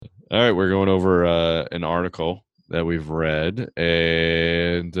All right, we're going over an article that we've read,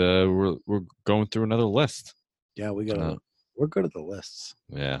 and we're going through another list. Yeah, Uh, we're good at the lists.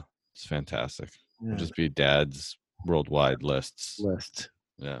 yeah, it's fantastic. We'll Yeah, just be Dad's worldwide lists. list.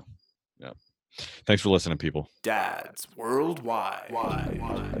 Yeah, yeah. Thanks for listening, people. Dads Worldwide.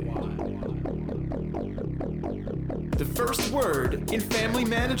 The first word in family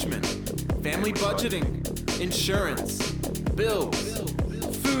management, family budgeting, insurance, bills,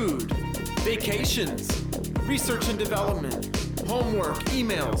 food, vacations, research and development, homework,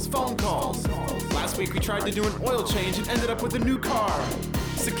 emails, phone calls. Last week we tried to do an oil change and ended up with a new car.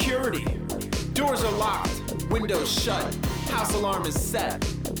 Security. Doors are locked, windows shut, house alarm is set.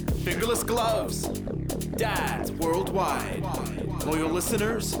 Fingerless gloves. Dads Worldwide. Loyal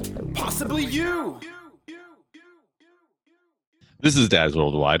listeners, possibly you. This is Dad's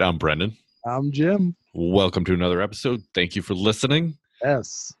Worldwide. I'm Brendan. I'm Jim. Welcome to another episode. Thank you for listening.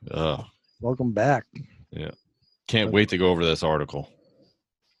 Yes. Welcome back. Yeah. Can't wait to go over this article.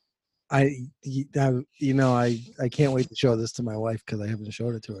 I can't wait to show this to my wife because I haven't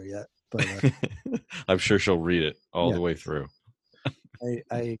showed it to her yet. But I'm sure she'll read it all the way through.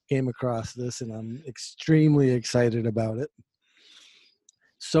 I came across this and I'm extremely excited about it.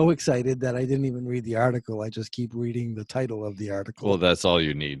 So excited that I didn't even read the article. I just keep reading the title of the article. Well, that's all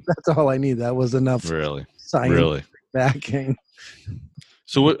you need. That's all I need. That was enough. Really? Science Really? backing.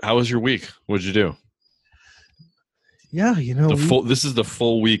 So how was your week? What'd you do? Yeah, This is the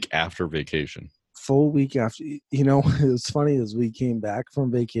full week after vacation. Full week after. It's funny as we came back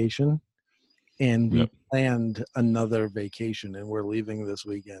from vacation and we planned another vacation, and we're leaving this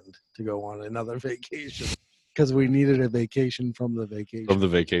weekend to go on another vacation because we needed a vacation from the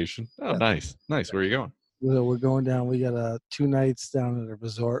vacation. Oh, yeah. Nice. Where are you going? We're going down. We got 2 nights down at a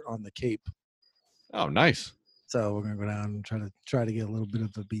resort on the Cape. Oh, nice. So we're gonna go down and try to get a little bit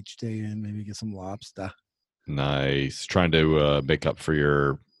of a beach day in, maybe get some lobster. Nice. Trying to make up for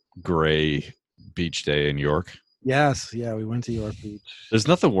your gray beach day in York. Yes. Yeah, we went to York Beach. There's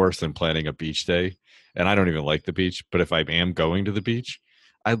nothing worse than planning a beach day, and I don't even like the beach, but if I am going to the beach,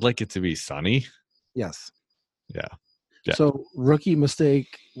 I'd like it to be sunny. Yes. Yeah. So rookie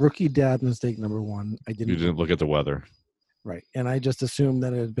dad mistake number 1. You didn't look at the weather. Right. And I just assumed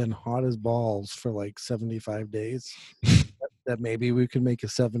that it had been hot as balls for like 75 days. that maybe we could make a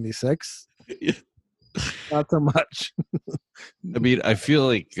 76. Not so much. I mean, I feel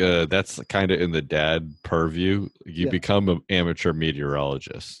like that's kind of in the dad purview. You become an amateur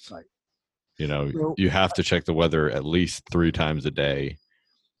meteorologist. Right. You have to check the weather at least 3 times a day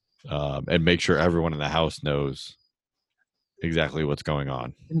and make sure everyone in the house knows exactly what's going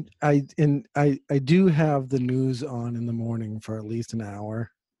on. And I do have the news on in the morning for at least an hour.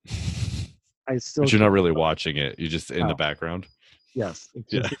 But you're not really watching it. You're just in the background. Yes,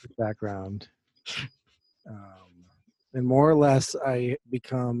 it's just in the background. And more or less, I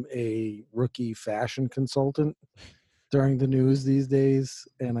become a rookie fashion consultant during the news these days,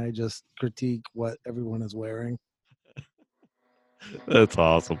 and I just critique what everyone is wearing. That's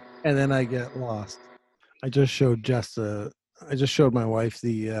awesome. And then I get lost. I just showed my wife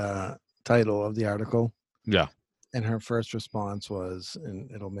the title of the article. Yeah. And her first response was,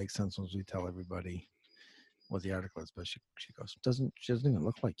 and it'll make sense once we tell everybody what the article is, but she goes, she doesn't even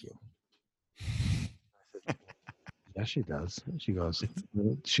look like you. Yes, she does. She goes,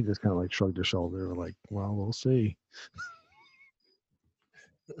 she just kind of like shrugged her shoulder, like, well, we'll see.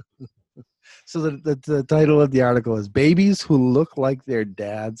 So the title of the article is Babies Who Look Like Their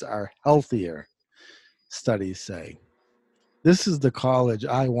Dads Are Healthier, Studies Say. This is the college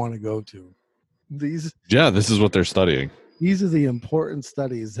I want to go to. This is what they're studying. These are the important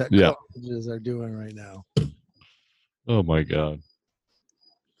studies that colleges are doing right now. Oh, my God.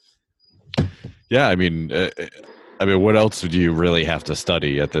 Yeah, I mean, what else would you really have to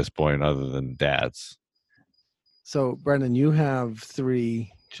study at this point other than dads? So, Brendan, you have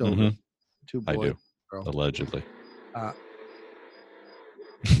 3 children, 2 boys. I do, allegedly. One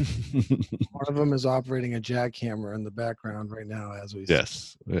of them is operating a jackhammer in the background right now as we speak.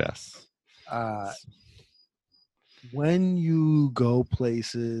 Yes. When you go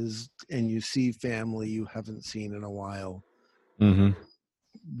places and you see family you haven't seen in a while,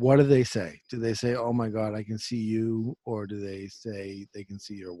 what do they say? Do they say, oh my God, I can see you? Or do they say they can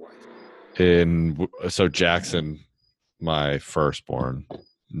see your wife? So Jackson, my firstborn,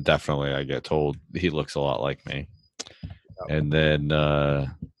 definitely I get told he looks a lot like me. And then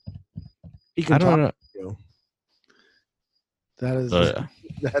he can talk to you. That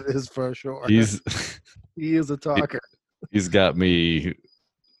is for sure. He is a talker. He's got me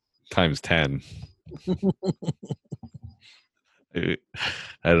times 10. I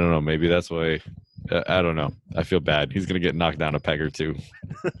don't know. Maybe that's why. I don't know. I feel bad. He's gonna get knocked down a peg or two,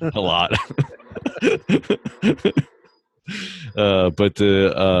 a lot.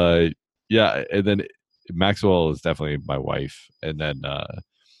 Yeah, and then Maxwell is definitely my wife, and then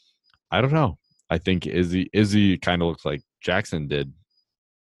I don't know. I think Izzy kind of looks like Jackson did,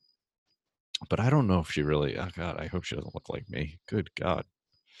 but I don't know if she really. Oh God, I hope she doesn't look like me. Good God,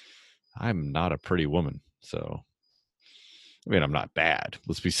 I'm not a pretty woman, so. I mean, I'm not bad.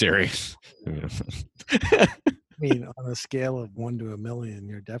 Let's be serious. I mean, on a scale of 1 to 1,000,000,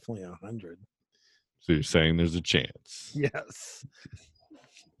 you're definitely 100. So you're saying there's a chance? Yes.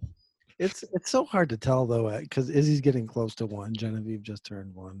 It's so hard to tell though, because Izzy's getting close to 1. Genevieve just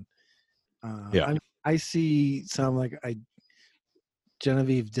turned 1. Yeah. I see some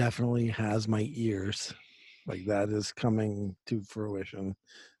Genevieve definitely has my ears. Like that is coming to fruition.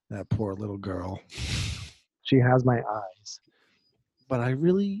 That poor little girl. She has my eyes. But I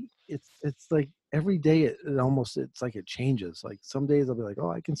really, it's like every day it's like it changes. Like some days I'll be like,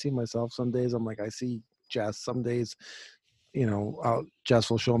 oh, I can see myself. Some days I'm like, I see Jess. Some days, Jess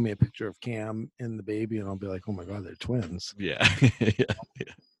will show me a picture of Cam and the baby, and I'll be like, oh my God, they're twins. Yeah. Yeah.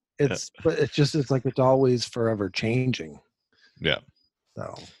 But it's like it's always forever changing. Yeah.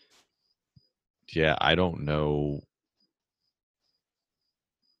 So. Yeah, I don't know.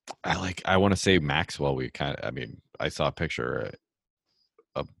 I want to say Maxwell. I saw a picture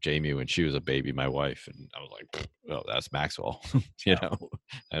of Jamie when she was a baby, my wife, and I was like, oh, that's Maxwell.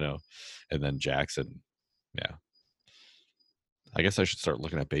 I know. And then Jackson. Yeah. I guess I should start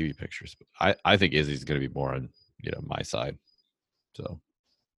looking at baby pictures. But I think Izzy's going to be more on my side. So.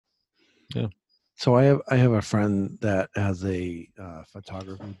 Yeah. So I have a friend that has a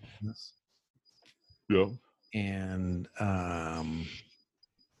photography business. Yeah. And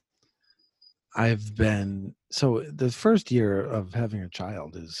the first year of having a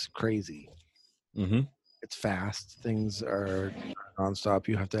child is crazy. Mm-hmm. It's fast. Things are nonstop.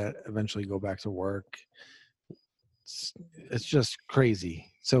 You have to eventually go back to work. It's just crazy.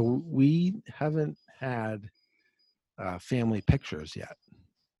 So we haven't had family pictures yet.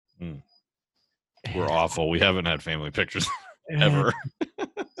 Mm. We're awful. We haven't had family pictures ever.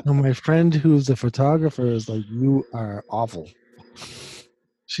 So my friend who's a photographer is like, you are awful.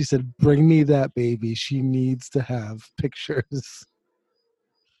 She said, bring me that baby. She needs to have pictures.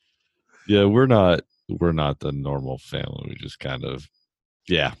 Yeah, we're not the normal family. We just kind of,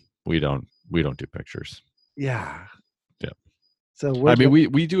 we don't do pictures. Yeah. Yeah. So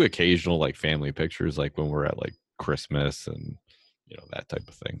we do occasional like family pictures, like when we're at like Christmas and that type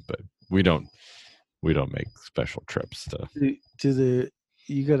of thing, but we don't make special trips to.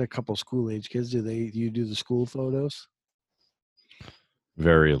 You got a couple school age kids. Do you do the school photos?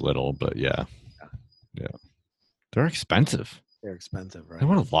 Very little, but yeah. They're expensive. They're expensive, right? I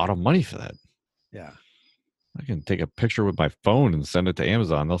want a lot of money for that. Yeah. I can take a picture with my phone and send it to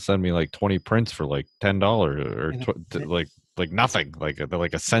Amazon. They'll send me like 20 prints for like $10 or like nothing, like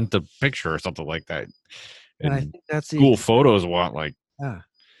a cent a picture or something like that. And I think that's school photos want like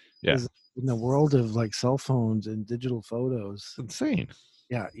in the world of like cell phones and digital photos. It's insane.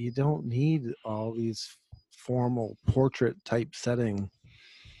 Yeah, you don't need all these formal portrait type setting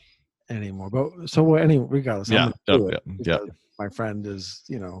anymore. But so anyway, regardless, my friend is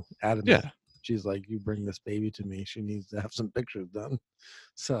adamant. Yeah. She's like, you bring this baby to me. She needs to have some pictures done.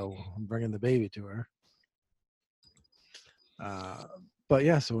 So I'm bringing the baby to her. But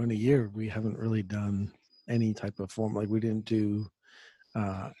yeah, so in a year we haven't really done any type of form. Like we didn't do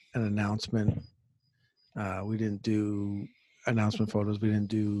an announcement. We didn't do announcement photos. We didn't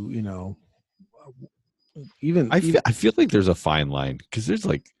do I feel like there's a fine line because there's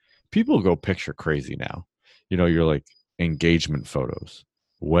like people go picture crazy now. You're like engagement photos,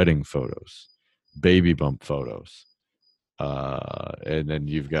 wedding photos, baby bump photos, and then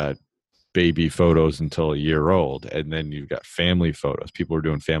you've got baby photos until a year old, and then you've got family photos. People are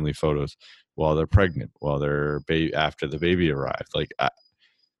doing family photos while they're pregnant, while they're after the baby arrived. Like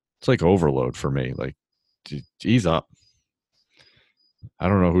it's like overload for me. Like, ease up. I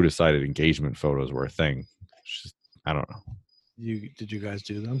don't know who decided engagement photos were a thing. I don't know. Did you guys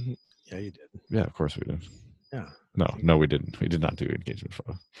do them? Yeah, you did. Yeah, of course we did. Yeah. No, we didn't. We did not do engagement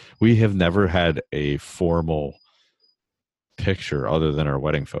photos. We have never had a formal picture other than our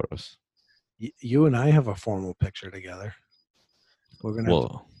wedding photos. You and I have a formal picture together. We're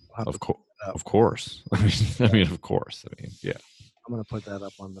gonna. Of course. I mean, of course. I mean, yeah. I'm gonna put that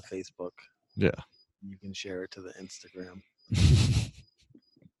up on the Facebook. Yeah. You can share it to the Instagram.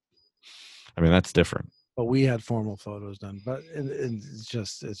 I mean, that's different. But we had formal photos done, but it's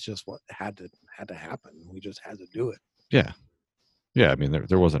just what had to happen. We just had to do it. Yeah. Yeah, I mean,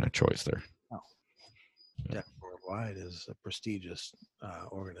 there wasn't a choice there. No. Deaf Worldwide is a prestigious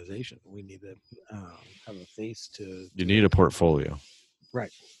organization. We need to have a face to. You need a portfolio.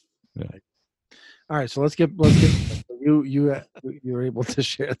 Right. Yeah. Right. All right, so let's get you were able to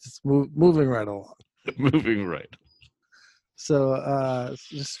share this moving right along. Moving right. So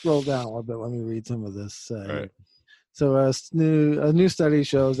just scroll down a little bit. Let me read some of this. Right. So a new study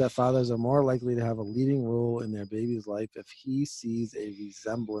shows that fathers are more likely to have a leading role in their baby's life if he sees a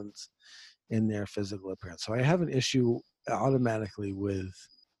resemblance in their physical appearance. So I have an issue automatically with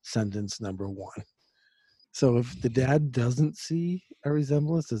sentence number 1. So if the dad doesn't see a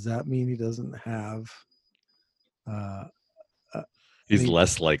resemblance, does that mean he doesn't have? He's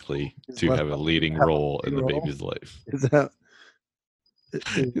less likely to have a leading role in the baby's life. Is that?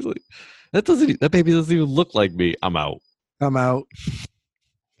 He's like, that baby doesn't even look like me. I'm out.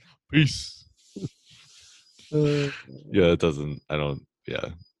 Peace. Yeah, it doesn't. I don't. Yeah.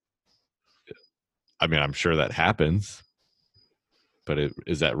 I mean, I'm sure that happens, but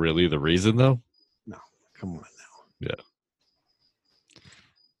is that really the reason, though? No, come on now. Yeah.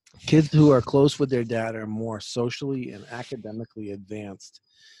 Kids who are close with their dad are more socially and academically advanced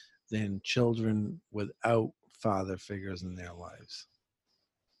than children without father figures in their lives.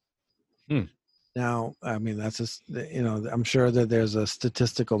 Now, I mean, that's just, I'm sure that there's a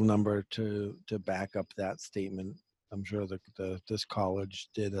statistical number to back up that statement. I'm sure this college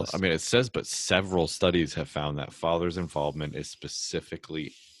did. I mean, it says, but several studies have found that father's involvement is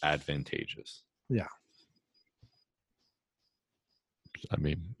specifically advantageous. Yeah. I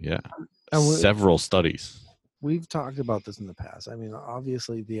mean, yeah. Several studies. We've talked about this in the past. I mean,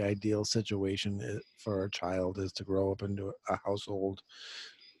 obviously, the ideal situation for a child is to grow up into a household.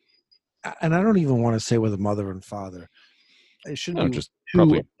 And I don't even want to say with a mother and father. It should be just two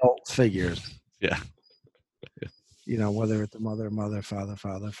probably adult figures. Yeah. Whether it's a mother, father,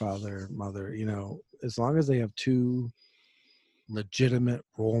 mother, as long as they have two legitimate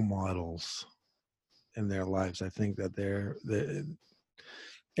role models in their lives, I think that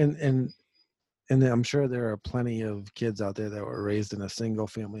and I'm sure there are plenty of kids out there that were raised in a single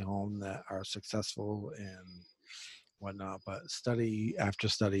family home that are successful and whatnot, but study after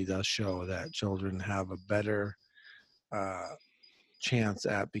study does show that children have a better chance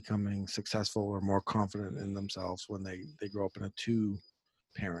at becoming successful or more confident in themselves when they grow up in a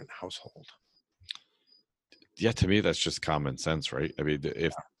 2-parent household. Yeah, to me that's just common sense, right? I mean,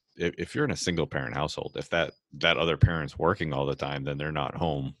 if you're in a single parent household, if that other parent's working all the time, then they're not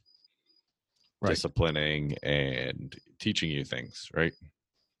home disciplining and teaching you things, right?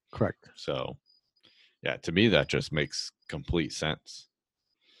 Correct. So yeah, to me that just makes complete sense.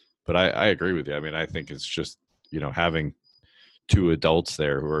 But I agree with you. I mean, I think it's just, having 2 adults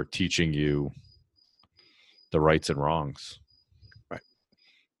there who are teaching you the rights and wrongs. Right.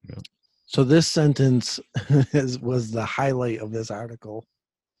 Yeah. So this sentence was the highlight of this article.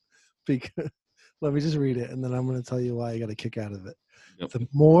 Because let me just read it, and then I'm going to tell you why I got a kick out of it. Yep. The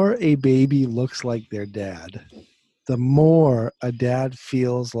more a baby looks like their dad, the more a dad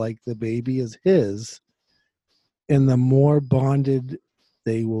feels like the baby is his, and the more bonded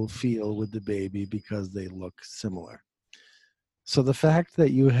they will feel with the baby because they look similar. So the fact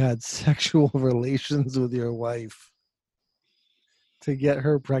that you had sexual relations with your wife to get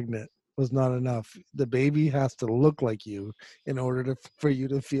her pregnant was not enough. The baby has to look like you in order for you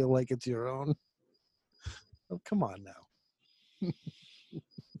to feel like it's your own. Oh, come on now.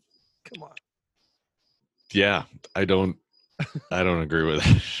 Come on. Yeah, I don't agree with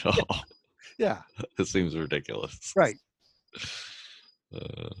that at all. Yeah. It seems ridiculous. Right.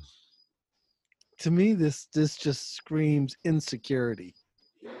 To me, this just screams insecurity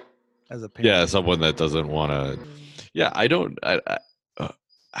as a parent. Yeah, someone that doesn't want to. Yeah, I don't.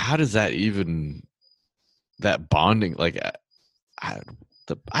 How does that even, that bonding, like, I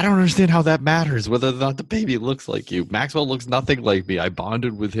don't understand how that matters, whether or not the baby looks like you. Maxwell looks nothing like me. I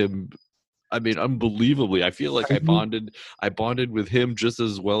bonded with him. I mean, unbelievably. I feel like I bonded with him just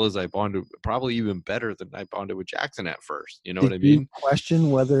as well as I bonded, probably even better than I bonded with Jackson at first. You know what I mean? Did you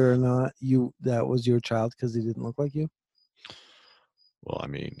question whether or not that was your child because he didn't look like you? Well, I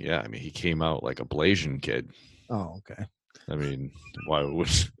mean, yeah. I mean, he came out like a Blasian kid. Oh, okay. I mean, why would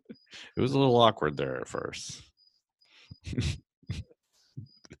it was a little awkward there at first.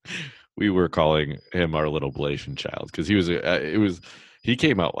 We were calling him our little Blasian child because he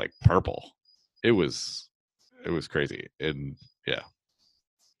came out like purple. It was crazy. And yeah.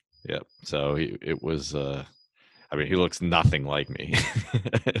 So it was I mean, he looks nothing like me.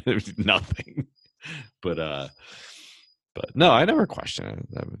 Nothing. But no, I never question it.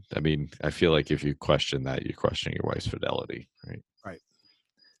 I mean, I feel like if you question that, you question your wife's fidelity, right?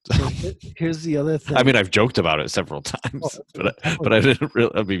 So here's the other thing. I mean, I've joked about it several times, but I didn't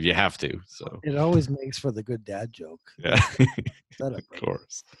really. I mean, you have to. So it always makes for the good dad joke. Yeah, of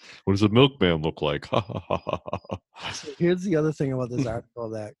course. What does a milkman look like? So here's the other thing about this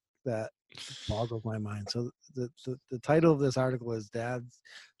article that boggles my mind. So the title of this article is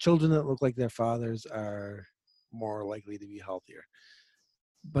Children that look like their fathers are more likely to be healthier.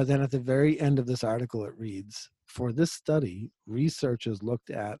 But then at the very end of this article, it reads, for this study, researchers looked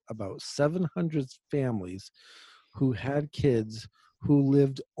at about 700 families who had kids who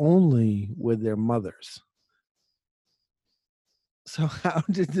lived only with their mothers. So how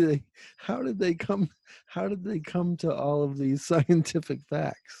did they come to all of these scientific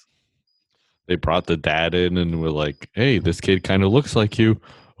facts? They brought the dad in and were like, hey, this kid kind of looks like you.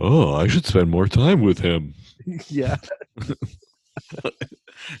 Oh, I should spend more time with him. Yeah.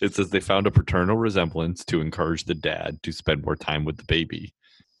 It says they found a paternal resemblance to encourage the dad to spend more time with the baby.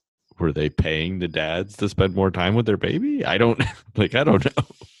 Were they paying the dads to spend more time with their baby? I don't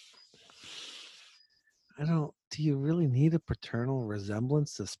know. Do you really need a paternal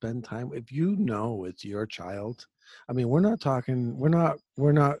resemblance to spend time? If you know it's your child, I mean, we're not at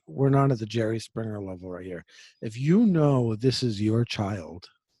the Jerry Springer level right here. If you know this is your child,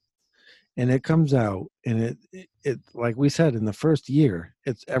 and it comes out, and it like we said, in the first year,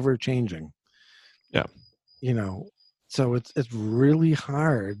 it's ever changing. Yeah. So it's really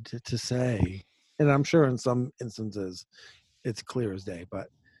hard to say, and I'm sure in some instances it's clear as day, but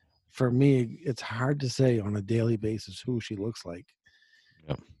for me, it's hard to say on a daily basis who she looks like.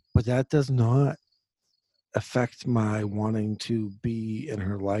 Yep. But that does not affect my wanting to be in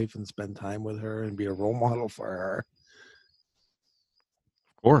her life and spend time with her and be a role model for her.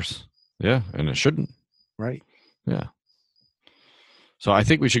 Of course. Yeah, and it shouldn't. Right. Yeah. So I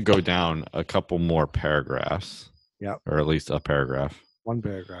think we should go down a couple more paragraphs. Yeah. Or at least a paragraph. One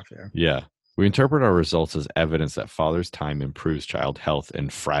paragraph there. Yeah. We interpret our results as evidence that father's time improves child health in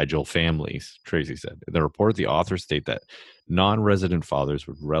fragile families, Tracy said. In the report, the authors state that non-resident fathers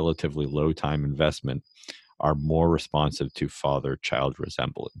with relatively low time investment are more responsive to father-child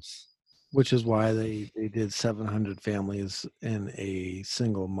resemblance. Which is why they did 700 families in a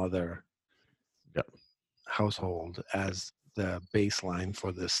single mother household as the baseline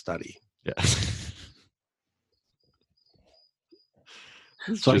for this study. Yeah.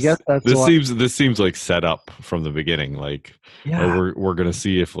 So I guess that's this seems like set up from the beginning. Like, we're gonna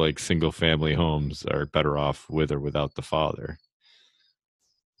see if like single family homes are better off with or without the father.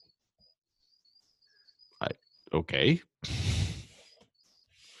 Okay.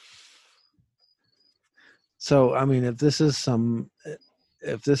 So I mean, if this is some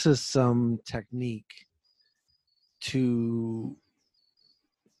technique to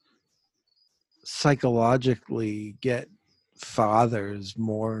psychologically get fathers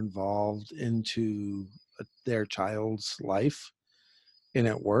more involved into their child's life and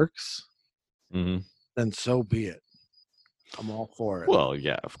it works, then so be it. I'm all for it. Well,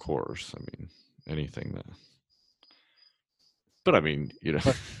 yeah, of course. I mean, anything that. But I mean,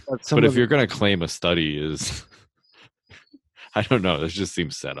 but if you're going to claim a study is, I don't know, this just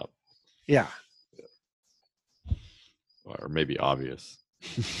seems set up. Yeah. Or maybe obvious.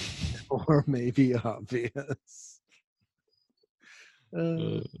 Or maybe obvious.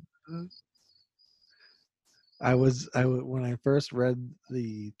 When I first read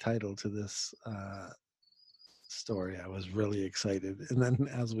the title to this story, I was really excited, and then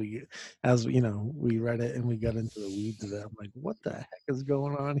as we read it and we got into the weeds of it, I'm like, what the heck is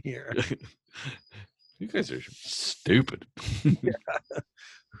going on here? You guys are stupid. Yeah.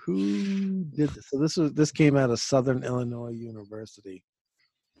 Who did this? So this came out of Southern Illinois University.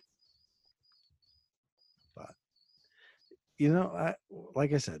 But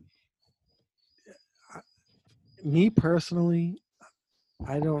like I said, me personally,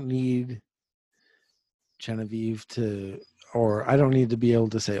 I don't need Genevieve or I don't need to be able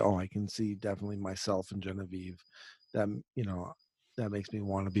to say, oh, I can see definitely myself in Genevieve. That makes me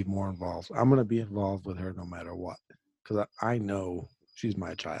want to be more involved. I'm going to be involved with her no matter what, because I know she's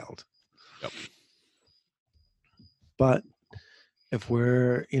my child. Yep. But if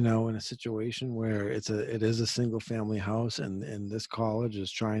we're, in a situation where it is a single family house and this college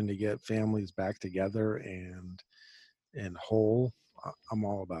is trying to get families back together and whole, I'm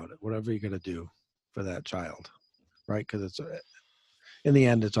all about it. Whatever you got to do for that child, right? Because in the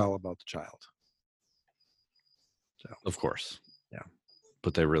end, it's all about the child. So, of course. Yeah.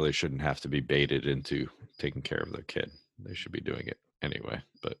 But they really shouldn't have to be baited into taking care of their kid. They should be doing it anyway.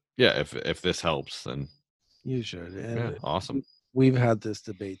 But yeah, if this helps, then you should. And awesome. we've had this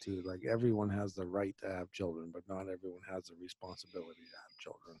debate too. Like everyone has the right to have children, but not everyone has the responsibility to have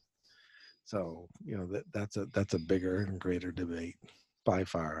children. So that's a bigger and greater debate by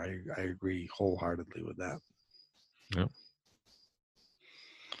far. I agree wholeheartedly with that. Yep.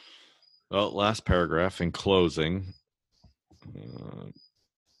 Well, last paragraph in closing.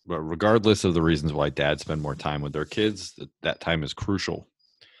 But regardless of the reasons why dads spend more time with their kids, that time is crucial.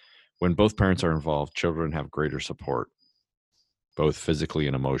 When both parents are involved, children have greater support, both physically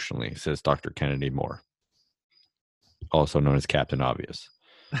and emotionally, says Dr. Kennedy Moore, also known as Captain Obvious.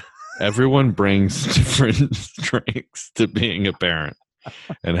 Everyone brings different strengths to being a parent,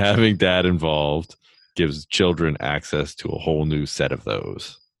 and having dad involved gives children access to a whole new set of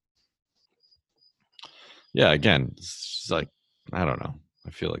those. Yeah, again, it's just like, I don't know. I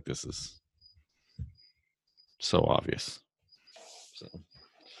feel like this is so obvious.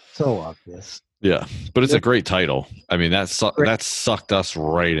 So obvious. Yeah, but it's a great title. I mean, that sucked us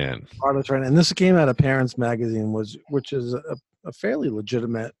right in. And this came out of Parents Magazine, which is a fairly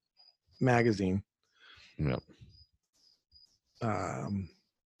legitimate magazine. Yep.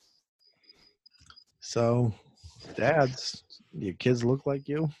 So, dads, your kids look like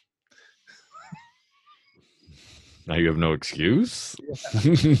you. Now you have no excuse.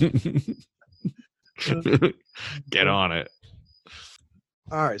 Get on it.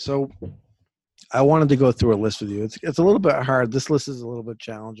 All right, so I wanted to go through a list with you. It's a little bit hard. This list is a little bit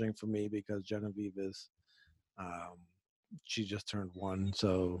challenging for me because Genevieve is, she just turned 1,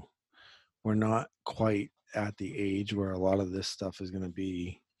 so we're not quite at the age where a lot of this stuff is going to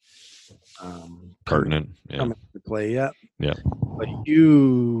be pertinent. Coming to play yet. Yeah. But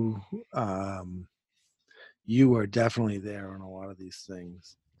you are definitely there on a lot of these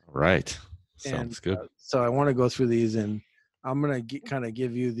things. Right. Sounds good. So I want to go through these, and I'm gonna kind of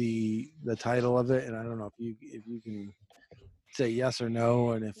give you the title of it, and I don't know if you can say yes or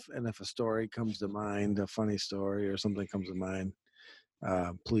no, and if a story comes to mind, a funny story or something comes to mind,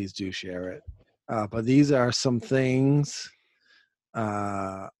 please do share it. But these are some things.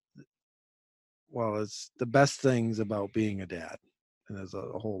 Well, it's the best things about being a dad, and there's a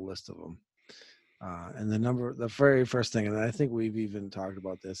whole list of them. And the very first thing, and I think we've even talked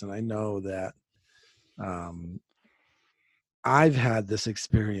about this, and I know that I've had this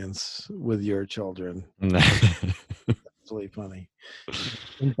experience with your children. It's really funny.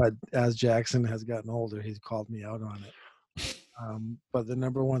 But as Jackson has gotten older, he's called me out on it. But the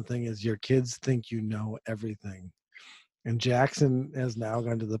number one thing is your kids think you know everything. And Jackson has now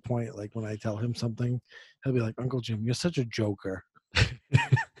gone to the point, like when I tell him something, he'll be like, Uncle Jim, you're such a joker.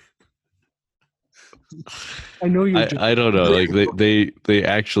 I know you. I don't know. Like they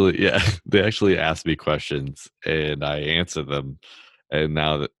actually, they actually ask me questions and I answer them. And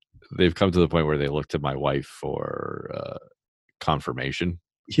now that they've come to the point where they look to my wife for confirmation.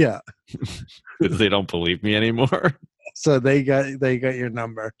 Yeah, because they don't believe me anymore. So they got your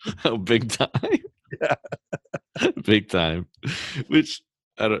number. Oh, big time. Yeah, big time. Which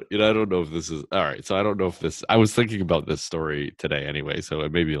I don't know if this is all right. So I don't know if this. I was thinking about this story today anyway, so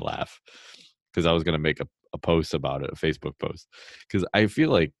it made me laugh. Because I was going to make a post about it, a Facebook post. Because I feel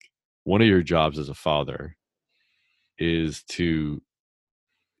like one of your jobs as a father is to,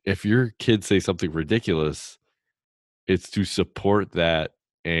 if your kids say something ridiculous, it's to support that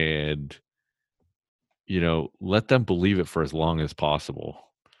and, let them believe it for as long as possible.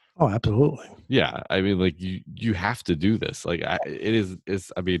 Oh, absolutely. Yeah. I mean, like you have to do this. Like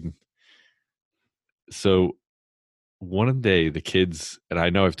so one day the kids, and I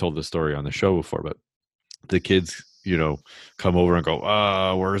know I've told this story on the show before, but the kids, come over and go,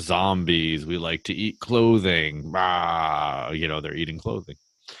 we're zombies. We like to eat clothing. They're eating clothing.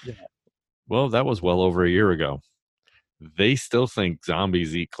 Yeah. Well, that was well over a year ago. They still think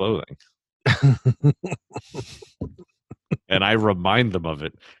zombies eat clothing. And I remind them of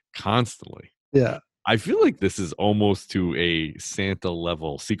it constantly. Yeah. I feel like this is almost to a Santa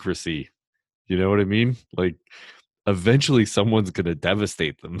level secrecy. You know what I mean? Like, eventually someone's going to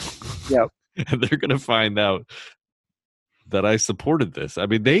devastate them. Yep. And they're going to find out that I supported this. I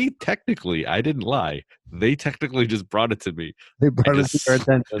mean, I didn't lie. They technically just brought it to me. They brought it to your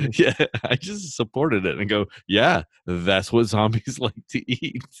attention. Yeah, I just supported it and go, yeah, that's what zombies like to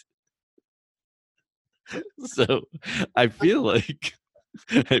eat. So I feel like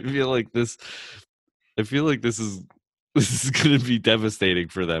this is going to be devastating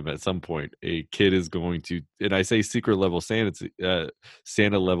for them at some point. A kid is going to, and I say secret level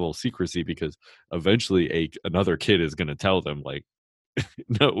Santa level secrecy because eventually another kid is going to tell them, like,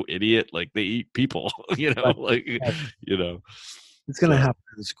 no, idiot, like they eat people, It's going to happen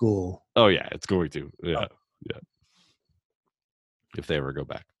in school. Oh yeah, it's going to. Yeah. Yeah. if they ever go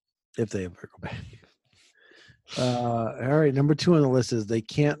back. If they ever go back. All right, number 2 on the list is they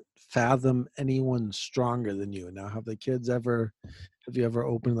can't fathom anyone stronger than you. Now, have you ever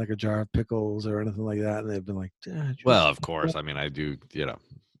opened like a jar of pickles or anything like that, and they've been like, well, of course. I mean, I do,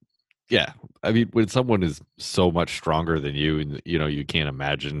 yeah. I mean, when someone is so much stronger than you, and you can't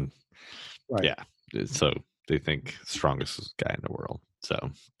imagine. Right. Yeah. So they think strongest guy in the world.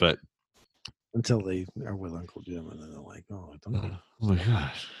 So, but until they are with Uncle Jim, and then they're like, "Oh, I don't know." Oh my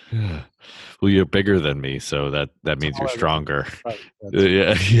gosh! Yeah. Well, you're bigger than me, so that means you're stronger. Right.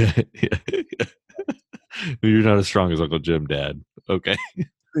 Yeah. You're not as strong as Uncle Jim, Dad. Okay.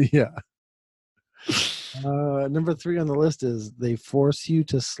 Yeah. Number 3 on the list is they force you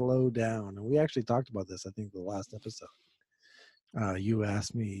to slow down, and we actually talked about this. I think the last episode. You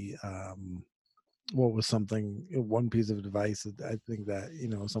asked me what was one piece of advice that I think that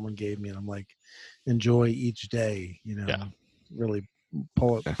someone gave me, and I'm like, enjoy each day. Really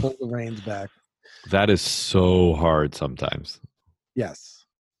pull the reins back. That is so hard sometimes. Yes.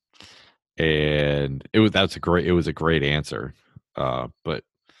 And it was a great answer. But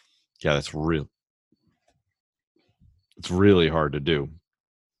yeah, that's real. It's really hard to do.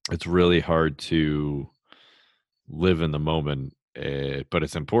 It's really hard to live in the moment, but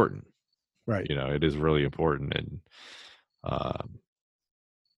it's important. Right. It is really important. And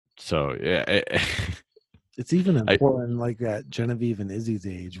so yeah. It's even important like at Genevieve and Izzy's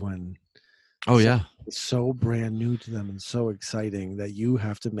age when it's so brand new to them and so exciting that you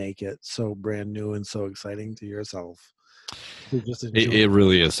have to make it so brand new and so exciting to yourself. It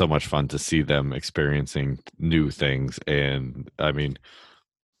really is so much fun to see them experiencing new things. And I mean,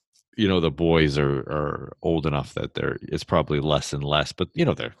 the boys are old enough that it's probably less and less, but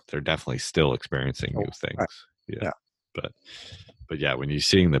they're definitely still experiencing new things. Right. Yeah. But yeah, when you're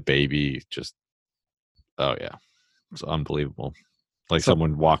seeing the baby just, oh yeah, it's unbelievable. Like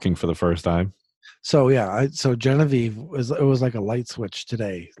someone walking for the first time. So yeah, so Genevieve it was like a light switch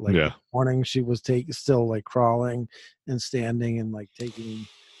today. Like yeah. Morning, she was still like crawling and standing and like taking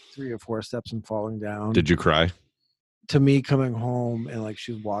 3 or 4 steps and falling down. Did you cry? To me, coming home and like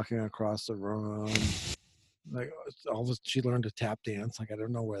she was walking across the room, like all of a sudden she learned to tap dance. Like I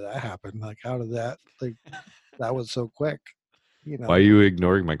don't know where that happened. Like how did that? Like that was so quick. Why are you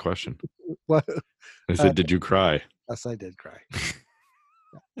ignoring my question? What? I said, did you cry? Yes, I did cry.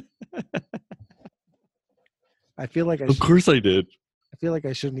 I feel like of course I did. I feel like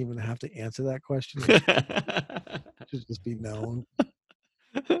I shouldn't even have to answer that question. It should just be known.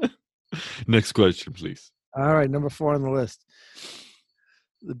 Next question, please. All right, number 4 on the list.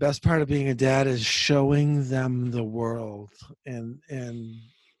 The best part of being a dad is showing them the world. And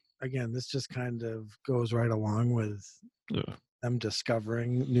again, this just kind of goes right along with them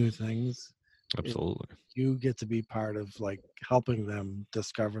discovering new things. Absolutely. You get to be part of like helping them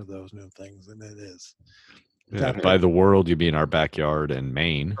discover those new things, and it is. Yeah, by the world, you mean our backyard in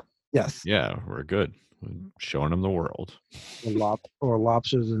Maine? Yes. Yeah, we're good. We're showing them the world. Or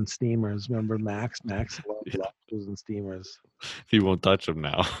lobsters and steamers. Remember Max? Max loves lobsters and steamers. He won't touch them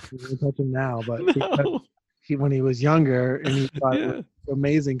now. He won't touch them now, but when he was younger, and he thought it was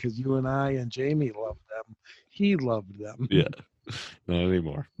amazing because you and I and Jamie loved them. He loved them. Yeah. Not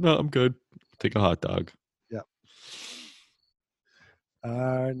anymore. No, I'm good. Take a hot dog. Yeah.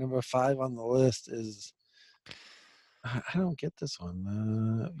 Number 5 on the list is, I don't get this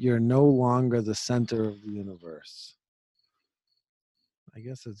one. You're no longer the center of the universe. I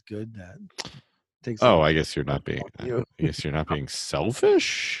guess it's good that takes. I guess you're not being. I guess you're not being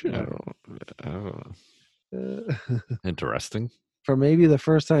selfish. I don't know. Interesting. For maybe the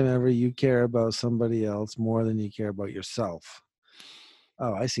first time ever, you care about somebody else more than you care about yourself.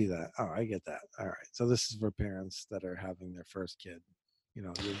 Oh, I see that. Oh, I get that. All right. So this is for parents that are having their first kid.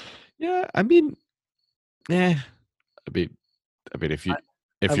 Yeah, I mean, I mean,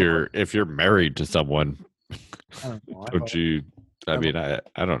 if you're married to someone, don't you? I mean, I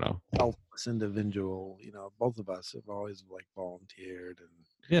don't know. Selfless individual, both of us have always like volunteered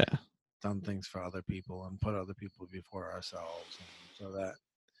and done things for other people and put other people before ourselves, and so that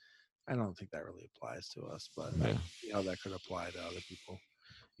I don't think that really applies to us, but I see how that could apply to other people.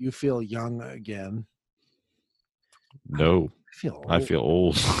 You feel young again? No, I feel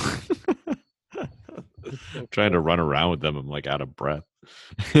old. Trying to run around with them, I'm like out of breath.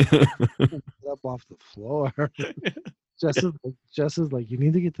 Up off the floor. Jess is like, you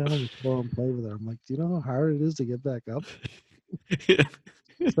need to get down on the floor and play with her. I'm like, do you know how hard it is to get back up?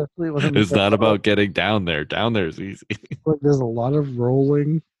 Especially when it's not about getting down there. Down there is easy. Like, there's a lot of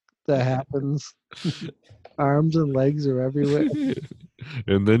rolling that happens. Arms and legs are everywhere.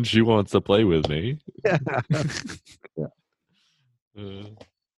 And then she wants to play with me. Yeah.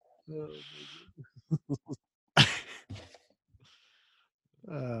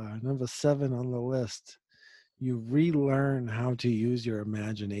 Number 7 on the list. You relearn how to use your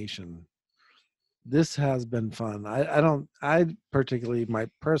imagination. This has been fun. I don't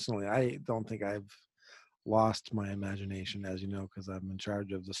think I've lost my imagination, as you know, because I'm in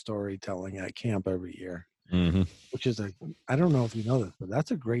charge of the storytelling at camp every year. Mm-hmm. Which is I don't know if you know this, but that's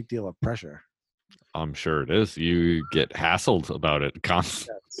a great deal of pressure. I'm sure it is. You get hassled about it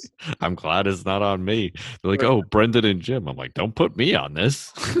constantly. Yes. I'm glad it's not on me. They're like, oh, Brendan and Jim. I'm like, don't put me on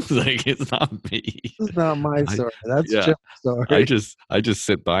this. Like, it's not me. It's not my story. That's Jim's story. I just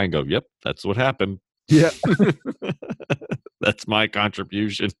sit by and go, yep, that's what happened. Yeah. That's my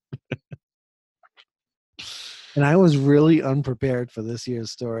contribution. And I was really unprepared for this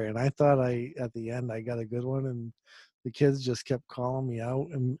year's story. And I thought at the end, I got a good one. And the kids just kept calling me out.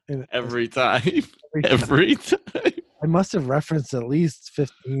 And every time. I must have referenced at least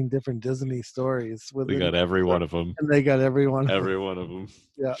 15 different Disney stories. We got every one of them. And they got every one of every them. One of them.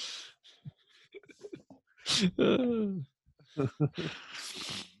 Yeah.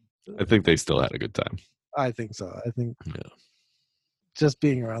 I think they still had a good time. I think so. I think just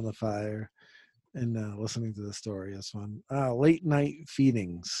being around the fire and listening to the story is fun. Late night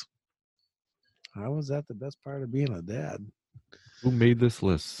feedings. How was that the best part of being a dad? Who made this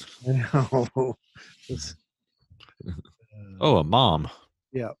list? I know. A mom.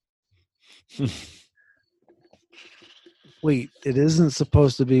 Yeah. Wait, it isn't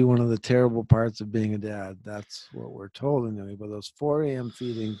supposed to be one of the terrible parts of being a dad. That's what we're told anyway. But those 4 a.m.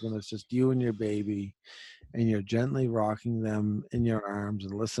 feedings when it's just you and your baby and you're gently rocking them in your arms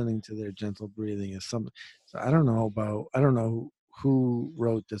and listening to their gentle breathing is something. So I don't know who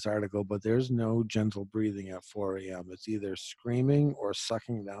wrote this article, but there's no gentle breathing at 4 a.m. It's either screaming or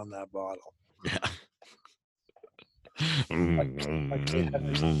sucking down that bottle. Yeah.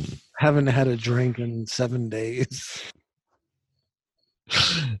 Haven't had a drink in 7 days.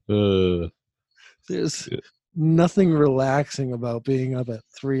 There's nothing relaxing about being up at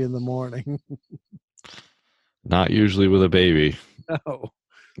 3 a.m. Not usually with a baby. No.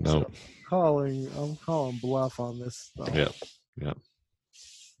 No. So I'm calling bluff on this stuff. Yep.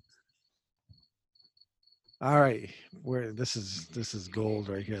 All right. This is gold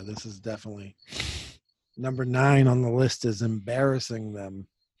right here. This is definitely number 9 on the list is embarrassing them.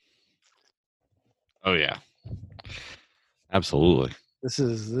 Oh yeah. Absolutely. This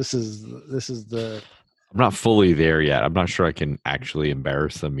is the I'm not fully there yet. I'm not sure I can actually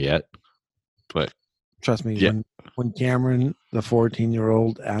embarrass them yet. But trust me, when Cameron, the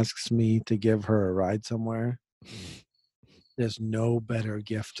 14-year-old, asks me to give her a ride somewhere, there's no better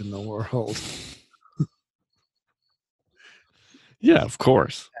gift in the world. Yeah, of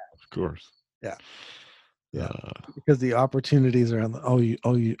course. Yeah. Because the opportunities are on the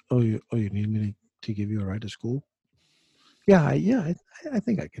you need me to give you a ride to school? Yeah, I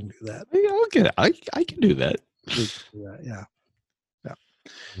think I can do that. Yeah, okay, I can do that. Yeah.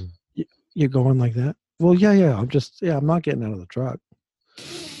 You're going like that? Well, yeah. I'm not getting out of the truck.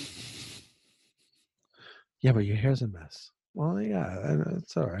 Yeah, but your hair's a mess. Well, yeah,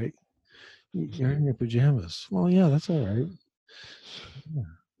 it's all right. You're in your pajamas. Well, yeah, that's all right.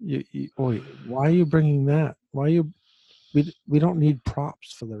 Yeah. Why are you bringing that? We don't need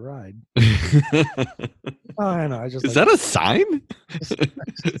props for the ride. Oh, I know. Is that a sign?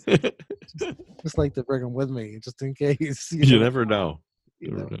 Just like to bring them with me, just in case. You never know.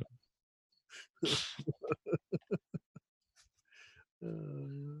 You never know.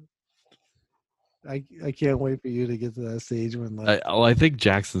 I can't wait for you to get to that stage when I think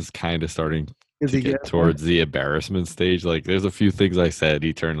Jackson's kind of starting to get towards the embarrassment stage. Like, there's a few things I said,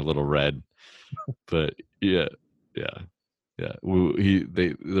 he turned a little red, but yeah.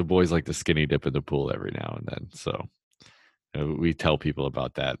 The boys like to skinny dip in the pool every now and then, so we tell people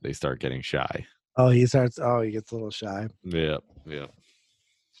about that. They start getting shy. He gets a little shy. Yeah.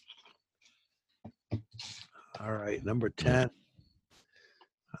 All right, number 10.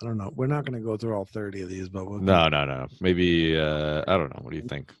 I don't know. We're not going to go through all 30 of these, but no. Maybe I don't know. What do you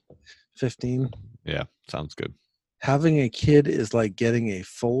think? 15. Yeah, sounds good. Having a kid is like getting a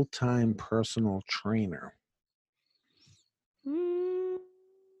full-time personal trainer.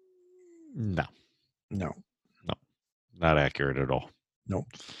 No, not accurate at all. No,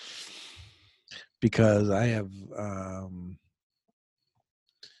 because I have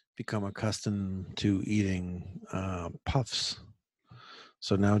become accustomed to eating puffs.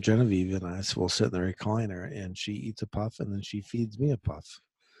 So now Genevieve and I will sit in the recliner, and she eats a puff, and then she feeds me a puff,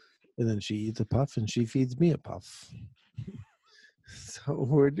 and then she eats a puff, and she feeds me a puff. So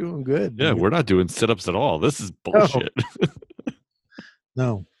we're doing good. Yeah, we're not doing sit-ups at all. This is bullshit.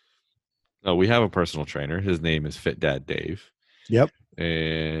 No. No, we have a personal trainer. His name is Fit Dad Dave. Yep.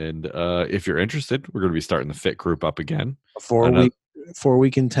 And if you're interested, we're going to be starting the fit group up again. A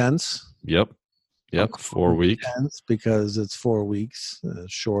 4-week intense. Yep. 4-week intense because it's 4 weeks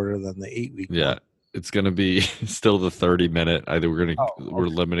shorter than the 8-week. Yeah. one. It's going to be still the 30-minute. We're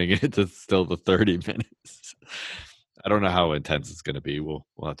limiting it to still the 30 minutes. I don't know how intense it's going to be. We'll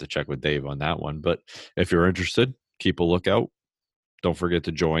have to check with Dave on that one. But if you're interested, keep a lookout. Don't forget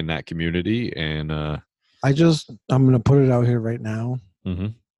to join that community. And I'm going to put it out here right now. Mm-hmm.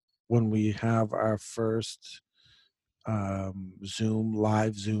 When we have our first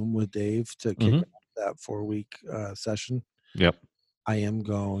live Zoom with Dave to kick off that 4-week session. Yep. I am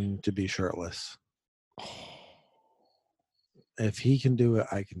going to be shirtless. If he can do it,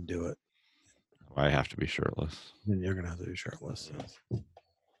 I can do it. I have to be shirtless. Then you're going to have to be shirtless.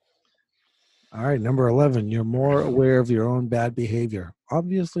 All right, number 11. You're more aware of your own bad behavior.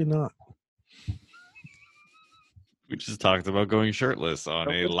 Obviously not. We just talked about going shirtless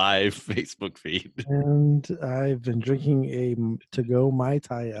on a live Facebook feed. And I've been drinking a to-go Mai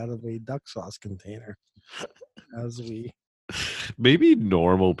Tai out of a duck sauce container. Maybe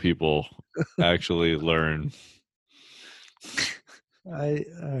normal people actually learn.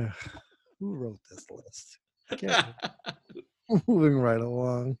 Who wrote this list? Moving right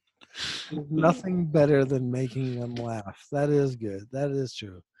along. Nothing better than making them laugh. That is good. That is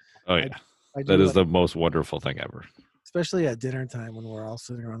true. Oh yeah. That is the most wonderful thing ever. Especially at dinner time when we're all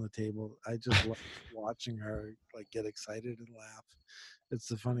sitting around the table. I just love watching her get excited and laugh. It's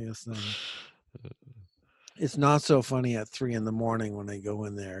the funniest thing. It's not so funny at 3 a.m. when I go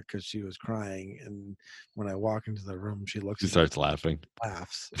in there because she was crying, and when I walk into the room, she starts laughing.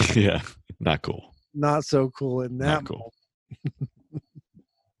 Laughs. Yeah, not cool. Not so cool in that. Not cool.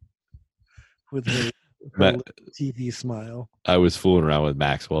 With her TV smile. I was fooling around with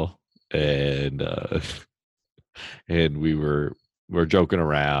Maxwell, and we were joking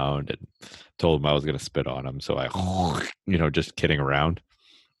around, and told him I was going to spit on him. So I, just kidding around.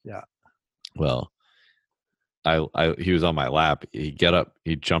 Yeah. Well, he was on my lap. He get up,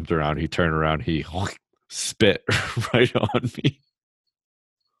 he jumped around, he turned around, he spit right on me.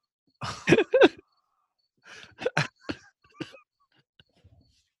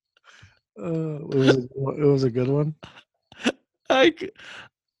 It was a good one. I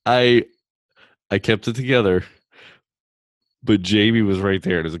kept it together, but Jamie was right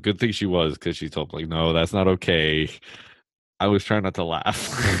there. And it's a good thing she was, because she told me, no, that's not okay. I was trying not to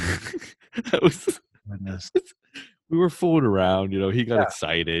laugh. We were fooling around, he got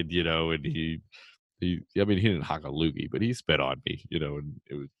excited, and he didn't hock a loogie, but he spit on me, and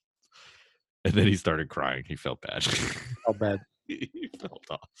it was, and then he started crying. He felt bad. Felt bad. He felt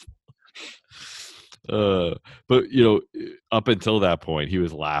off. But up until that point, he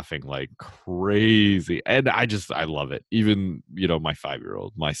was laughing like crazy, and I love it. Even my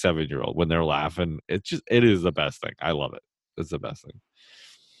 5-year-old, my 7-year-old, when they're laughing, it is the best thing. I love it. It's the best thing.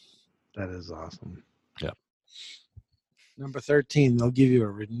 That is awesome. Yeah. Number 13, they'll give you a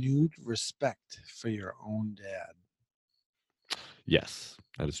renewed respect for your own dad. Yes,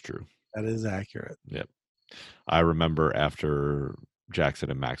 that is true. That is accurate. Yep. I remember after Jackson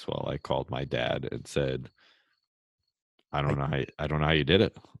and Maxwell, I called my dad and said, I don't know how you did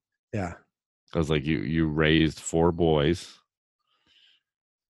it. Yeah. I was like, you raised 4 boys,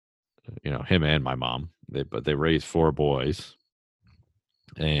 him and my mom, but they raised 4 boys,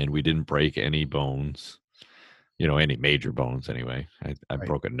 and we didn't break any bones, any major bones anyway. I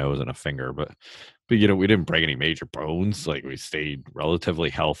broke a nose and a finger, but we didn't break any major bones. Like, we stayed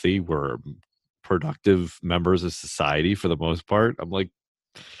relatively healthy. We're productive members of society for the most part. I'm like,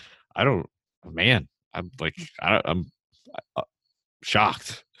 I'm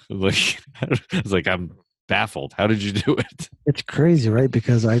shocked. Like, it's like, I'm baffled. How did you do it? It's crazy, right?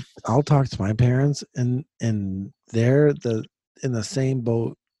 Because I'll talk to my parents, and they're in the same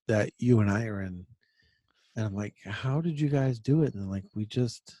boat that you and I are in. And I'm like, how did you guys do it? And like, we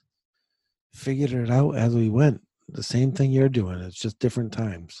just figured it out as we went. The same thing you're doing. It's just different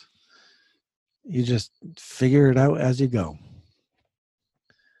times. You just figure it out as you go.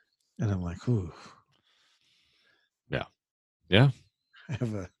 And I'm like, ooh. Yeah. Yeah. I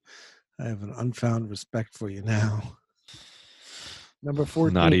have an unfound respect for you now. Number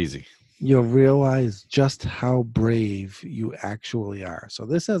 14. Not easy. You'll realize just how brave you actually are. So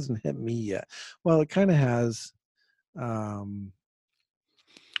this hasn't hit me yet. Well, it kind of has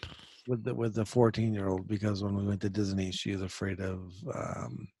with the 14-year-old, because when we went to Disney, she was afraid of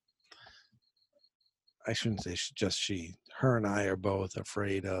I shouldn't say her and I are both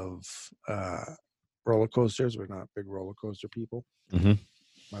afraid of roller coasters. We're not big roller coaster people. Mm-hmm.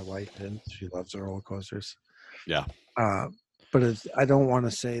 My wife is. She loves roller coasters. Yeah. But I don't want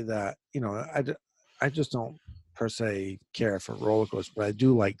to say that, I just don't per se care for roller coasters, but I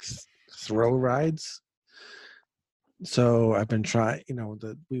do like thrill rides. So I've been trying,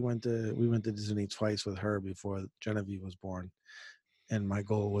 we went to Disney twice with her before Genevieve was born. And my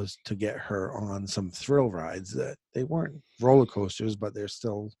goal was to get her on some thrill rides that they weren't roller coasters, but they're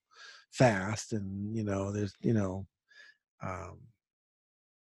still fast. And, there's, um,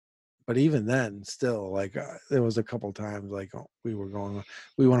 but even then still there was a couple times we went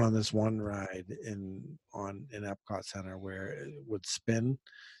on this one ride in Epcot Center where it would spin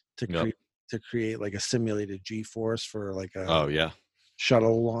to Yep. create like a simulated G-force for like a Oh yeah.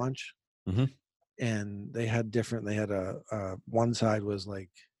 shuttle launch. Mm-hmm. And they had a one side was like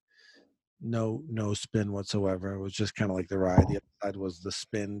no spin whatsoever. It was just kind of like the ride. The other side was the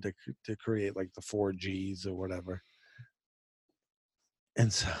spin to create like the 4Gs or whatever.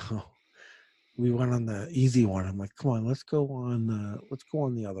 And so we went on the easy one. I'm like, come on, let's go on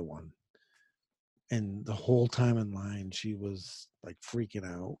the other one. And the whole time in line, she was like freaking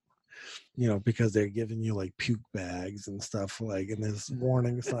out, because they're giving you like puke bags and stuff, and there's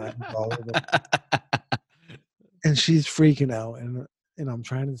warning signs all over. And she's freaking out, and I'm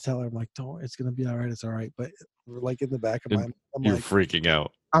trying to tell her, I'm like, don't, it's gonna be all right, it's all right. But we're like in the back of my mind, You're freaking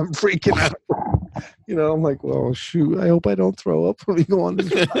out. I'm freaking out. I'm like, well, shoot, I hope I don't throw up when we go on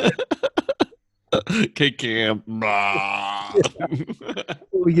this ride. K-Camp.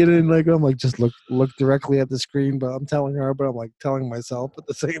 We get in, I'm like, just look directly at the screen, but I'm telling her, but I'm like telling myself at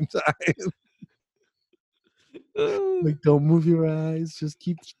the same time. Like, don't move your eyes, just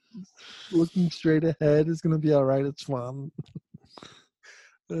keep looking straight ahead. It's gonna be all right, it's fun.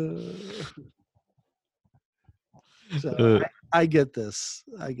 So I get this.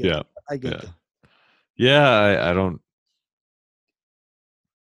 I get this. Yeah, I don't.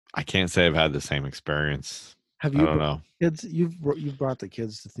 I can't say I've had the same experience. Have you? I don't know. Kids, you've brought the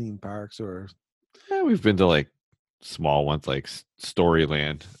kids to theme parks, or? Yeah, we've been to like small ones, like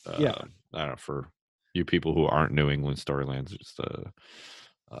Storyland. Yeah. I don't know, for you people who aren't New England, Storyland's just a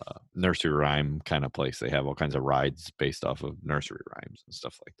nursery rhyme kind of place. They have all kinds of rides based off of nursery rhymes and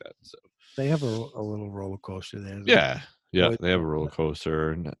stuff like that. So they have a little roller coaster there. Yeah, they have a roller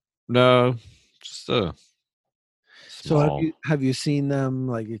coaster. No, just a. So have you seen them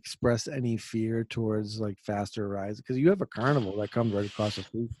like express any fear towards like faster rides? Because you have a carnival that comes right across the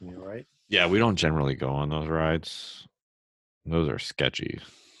street from you, right? Yeah, we don't generally go on those rides. Those are sketchy.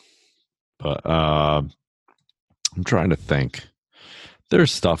 But I'm trying to think.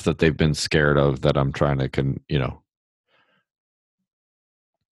 There's stuff that they've been scared of that I'm trying to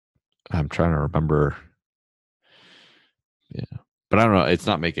I'm trying to remember. Yeah. But I don't know. It's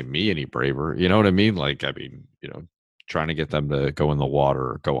not making me any braver. You know what I mean? Like, trying to get them to go in the water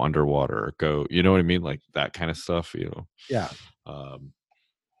or go underwater or go, you know what I mean? Like that kind of stuff, Yeah.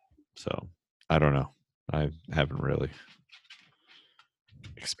 So I don't know. I haven't really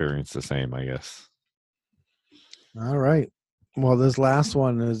experienced the same, I guess. All right. Well, this last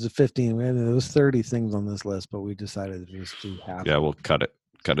one is 15. There was 30 things on this list, but we decided to just do half. Yeah, we'll cut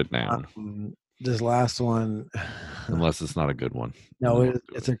it down. This last one, unless it's not a good one. No,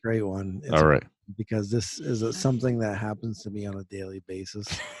 it's a great one. All right. Because this is something that happens to me on a daily basis.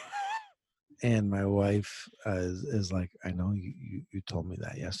 And my wife is like, I know you told me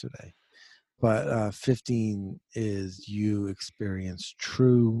that yesterday. But 15 is you experience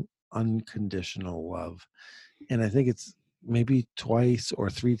true unconditional love. And I think it's maybe twice or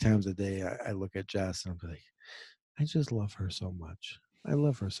 3 times a day I look at Jess and I'm like, I just love her so much. I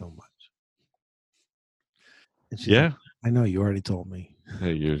love her so much. And she's like, I know, you already told me.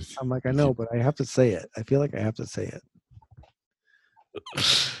 Hey, I'm like, I know, but I have to say it. I feel like I have to say it.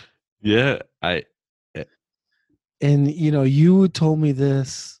 Yeah. And, you told me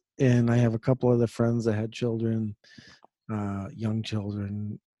this, and I have a couple other friends that had children, young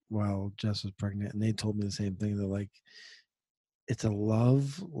children, while Jess was pregnant, and they told me the same thing. They're like, it's a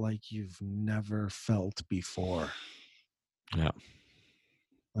love like you've never felt before. Yeah.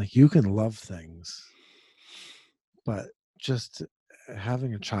 Like, you can love things, but just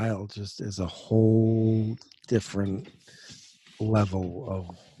having a child just is a whole different level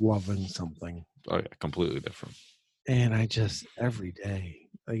of loving something. Oh yeah, completely different. And I just, every day,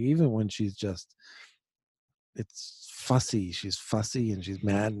 like even when she's just, it's fussy, she's fussy and she's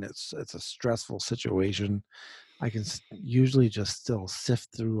mad and it's a stressful situation, I can usually just still sift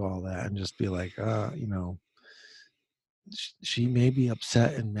through all that and just be like, she may be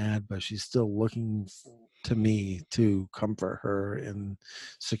upset and mad, but she's still looking to me to comfort her and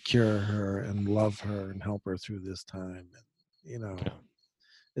secure her and love her and help her through this time.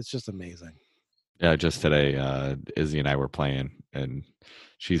 It's just amazing. Yeah, just today, Izzy and I were playing, and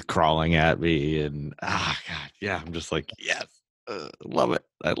she's crawling at me, and God, yeah, I'm just like, yes, love it,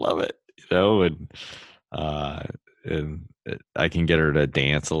 I love it, and I can get her to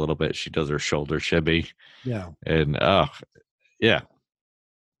dance a little bit. She does her shoulder shimmy, and yeah,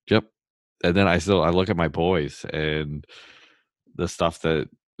 yep. And then I look at my boys and the stuff that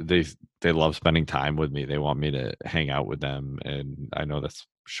they love spending time with me. They want me to hang out with them, and I know that's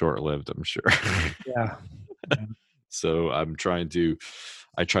short-lived, I'm sure. Yeah. So I try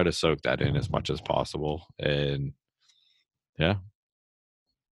to soak that in as much as possible, and yeah,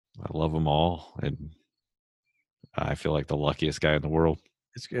 I love them all, and I feel like the luckiest guy in the world.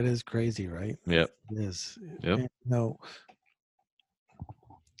 It is crazy, right? Yep. It is. Yep.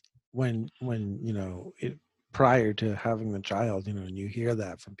 When prior to having the child, and you hear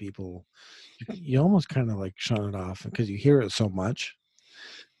that from people, you almost kind of like shun it off because you hear it so much.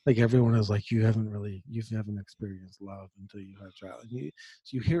 Like everyone is like, you haven't experienced love until you have a child. So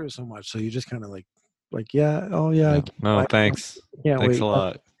you hear it so much, so you just kind of like, yeah, oh yeah. No, thanks. Thanks a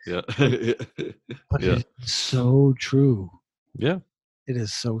lot. Yeah. But it's so true. Yeah. It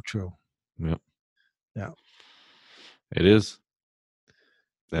is so true. Yeah. Yeah. It is.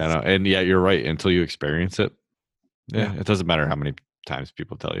 And yeah, you're right. Until you experience it, it doesn't matter how many times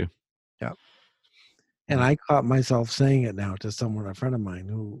people tell you. Yeah. And I caught myself saying it now to someone, a friend of mine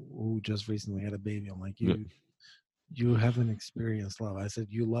who just recently had a baby. I'm like, you haven't experienced love. I said,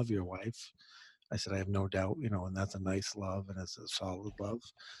 you love your wife. I said, I have no doubt, and that's a nice love and it's a solid love,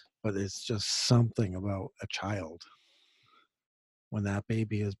 but it's just something about a child. When that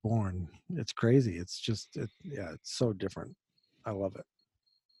baby is born, it's crazy. It's just, it's so different. I love it.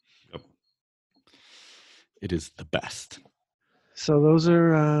 Yep. It is the best. So those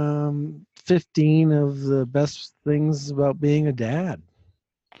are 15 of the best things about being a dad.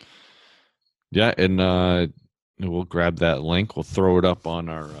 Yeah, and we'll grab that link. We'll throw it up on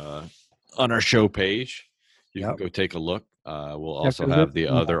our show page. You can go take a look. We'll also have the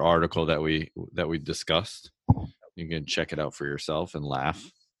other article that we discussed. You can check it out for yourself and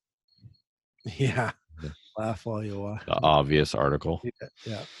laugh. Yeah. Laugh while you watch. The obvious article.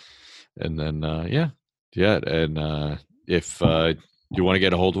 Yeah. And then and if you want to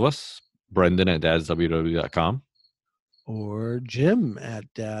get a hold of us, Brendan at dadsww.com. Or Jim at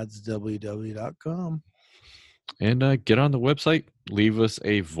dadsww.com. And get on the website, leave us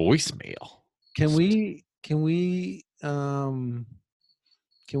a voicemail. Can we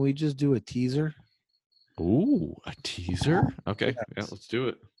just do a teaser? Ooh, a teaser? Okay. Yes. Yeah, let's do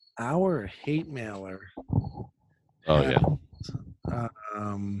it. Our hate mailer. Oh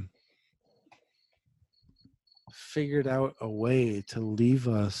figured out a way to leave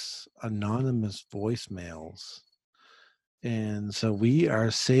us anonymous voicemails, and so we are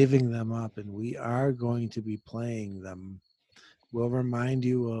saving them up, and we are going to be playing them. We'll remind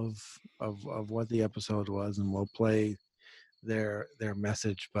you of what the episode was, and we'll play their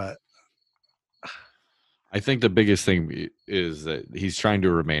message. But I think the biggest thing is that he's trying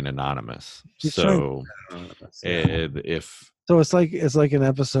to remain anonymous. So it's like an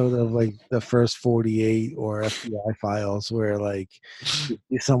episode of like the first 48 or FBI Files where like you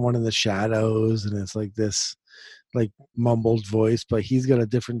see someone in the shadows and it's like this like mumbled voice, but he's got a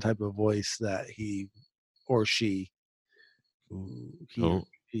different type of voice that he or she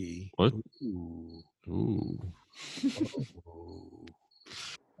what?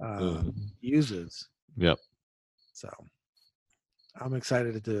 uses. Yep. So I'm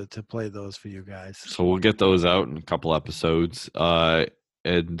excited to play those for you guys. So we'll get those out in a couple episodes.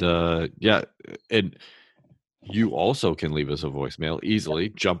 And you also can leave us a voicemail easily.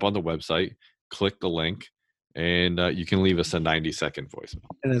 Jump on the website, click the link, and you can leave us a 90-second voicemail.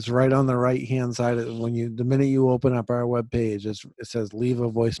 And it's right on the right-hand side. The minute you open up our webpage, it says leave a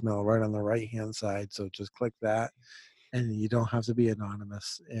voicemail right on the right-hand side. So just click that, and you don't have to be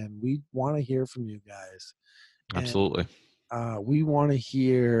anonymous. And we want to hear from you guys. Absolutely. And, we want to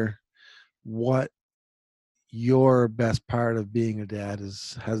hear what your best part of being a dad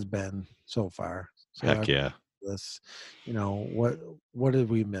has been so far. So heck yeah. This, what did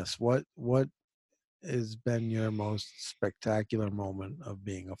we miss? What has been your most spectacular moment of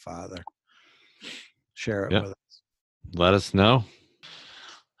being a father? Share it with us. Let us know.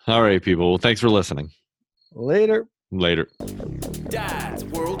 All right, people. Well, thanks for listening. Later. Dads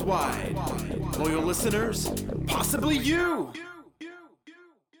worldwide. Loyal listeners, possibly you.